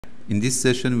In this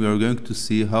session, we are going to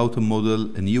see how to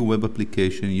model a new web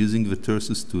application using the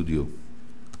Tersus Studio.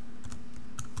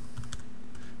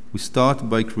 We start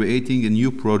by creating a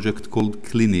new project called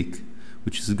Clinic,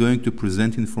 which is going to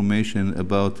present information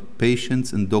about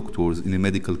patients and doctors in a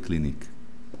medical clinic.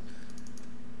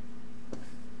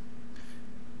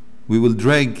 We will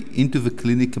drag into the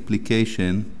Clinic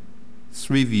application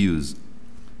 3 views.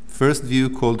 First view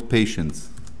called Patients.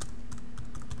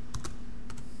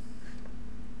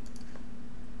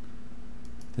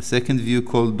 A second view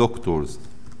called Doctors.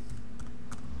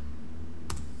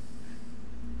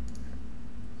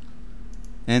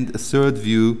 And a third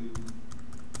view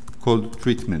called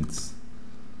Treatments.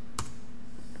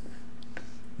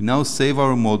 We now save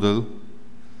our model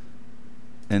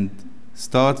and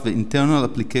start the internal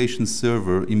application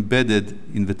server embedded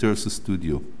in the Tersus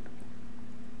Studio.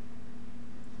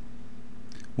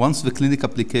 Once the Clinic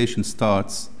application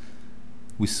starts,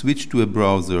 we switch to a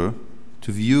browser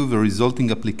to view the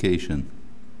resulting application.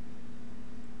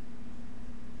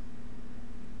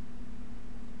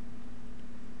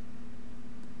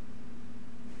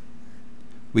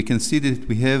 We can see that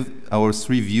we have our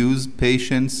 3 views: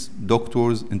 patients,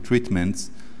 doctors, and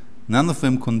treatments. None of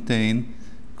them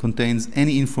contains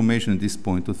any information at this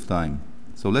point of time.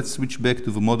 So let's switch back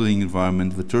to the modeling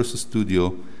environment, the Tersus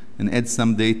Studio, and add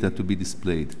some data to be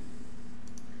displayed.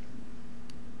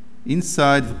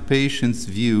 Inside the patient's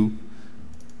view,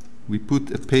 we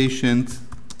put a patient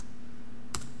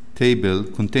table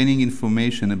containing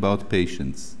information about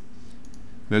patients.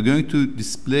 We are going to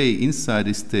display inside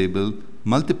this table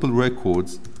multiple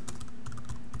records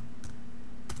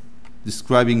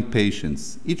describing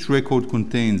patients. Each record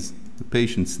contains the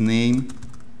patient's name,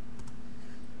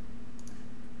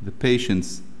 the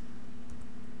patient's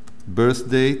birth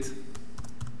date,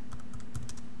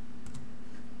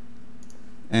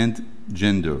 and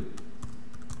gender.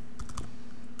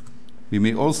 We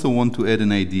may also want to add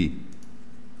an ID.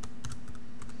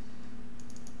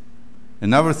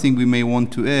 Another thing we may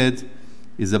want to add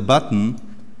is a button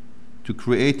to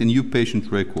create a new patient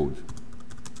record.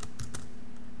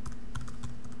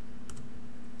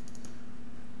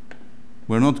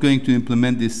 We're not going to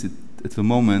implement this at the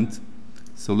moment,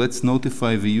 so let's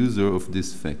notify the user of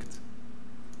this fact.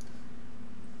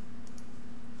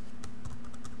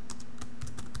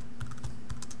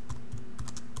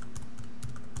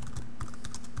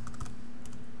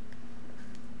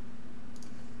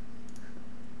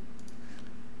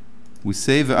 We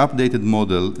save the updated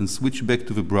model and switch back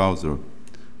to the browser.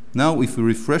 Now, if we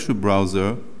refresh the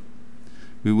browser,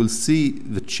 we will see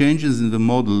the changes in the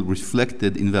model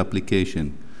reflected in the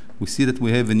application. We see that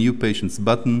we have a new patients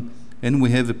button and we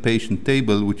have a patient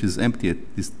table which is empty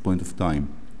at this point of time.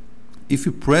 If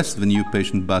you press the new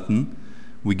patient button,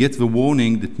 we get the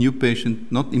warning that new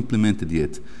patient not implemented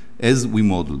yet, as we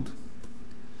modeled.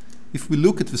 If we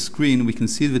look at the screen, we can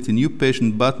see that the new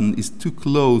patient button is too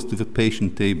close to the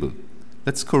patient table.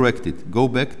 Let's correct it. Go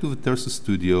back to the Tersus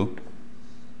Studio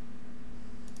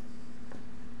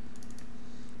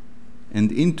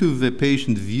and into the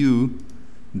patient view,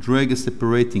 drag a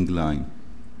separating line.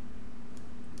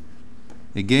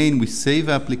 Again, we save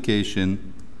the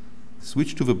application,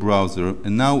 switch to the browser,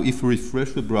 and now if we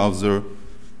refresh the browser,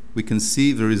 we can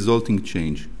see the resulting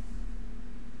change.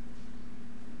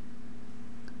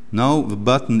 Now the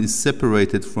button is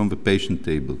separated from the patient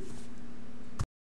table.